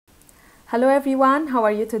Hello everyone, how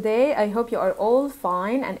are you today? I hope you are all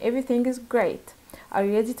fine and everything is great. Are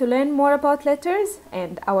you ready to learn more about letters?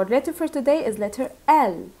 And our letter for today is letter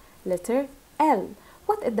L. Letter L.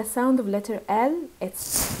 What is the sound of letter L?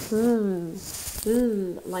 It's L,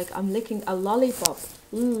 L, like I'm licking a lollipop.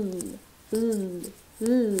 L, L,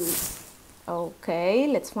 L. Okay,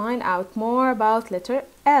 let's find out more about letter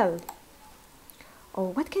L.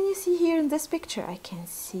 Oh, what can you see here in this picture? I can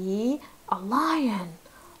see a lion.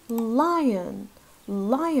 Lion,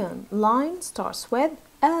 lion, line starts with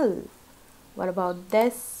L. What about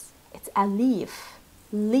this? It's a leaf,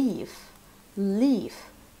 leaf, leaf,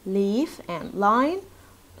 leaf, and line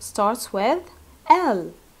starts with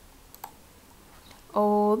L.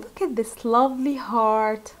 Oh, look at this lovely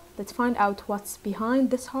heart. Let's find out what's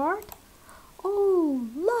behind this heart. Oh,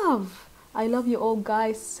 love. I love you all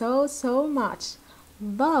guys so much.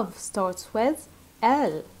 Love starts with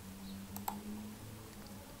L.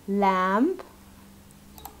 Lamb,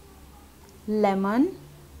 lemon,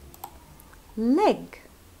 leg.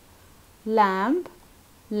 Lamb,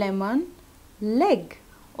 lemon, leg.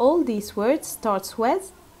 All these words starts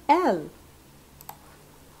with L.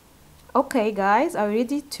 Okay guys, are you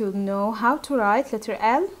ready to know how to write letter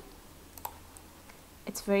L?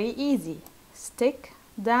 It's very easy. Stick,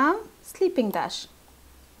 down, sleeping dash.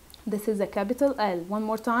 This is a capital L. One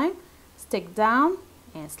more time. Stick down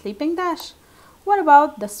and sleeping dash. What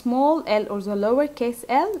about the small l or the lowercase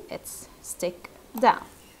l? It's stick down.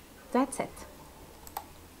 That's it.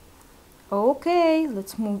 Okay,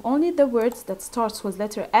 let's move only the words that starts with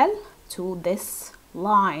letter L to this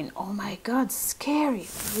line. Oh my god, scary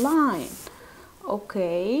line.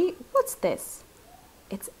 Okay, what's this?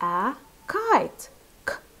 It's a kite.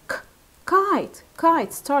 Kite.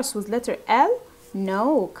 Kite starts with letter L.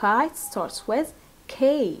 No, kite starts with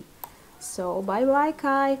K. So bye bye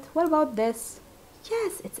kite. What about this?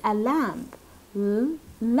 Yes, it's a lamb.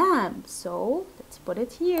 Lamb. So let's put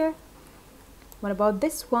it here. What about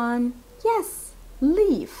this one? Yes,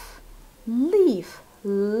 leaf. Leaf.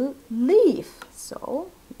 Leaf.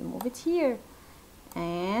 So we move it here.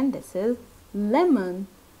 And this is lemon.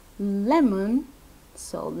 Lemon.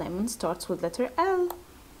 So lemon starts with letter L.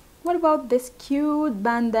 What about this cute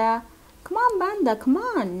panda? Come on, panda, come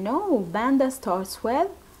on. No, panda starts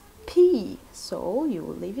with P. So you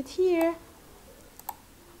will leave it here.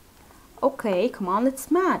 Okay, come on,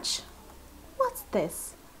 let's match. What's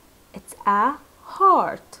this? It's a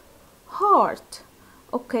heart. Heart.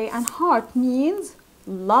 Okay, and heart means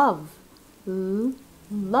love.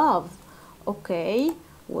 Love. Okay,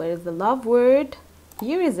 where is the love word?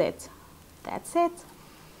 Here is it. That's it.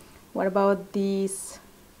 What about these?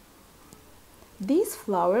 These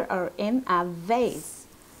flowers are in a vase.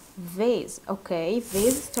 Vase. Okay,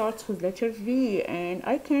 vase starts with letter V and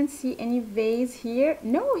I can't see any vase here.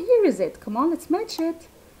 No, here is it. Come on, let's match it.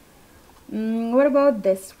 What about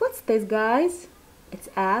this? What's this, guys? It's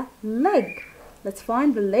a leg. Let's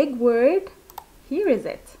find the leg word. Here is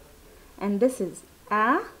it. And this is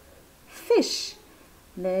a fish.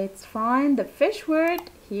 Let's find the fish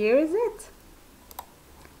word. Here is it.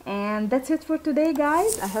 And that's it for today,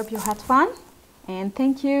 guys. I hope you had fun and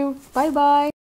thank you. Bye bye.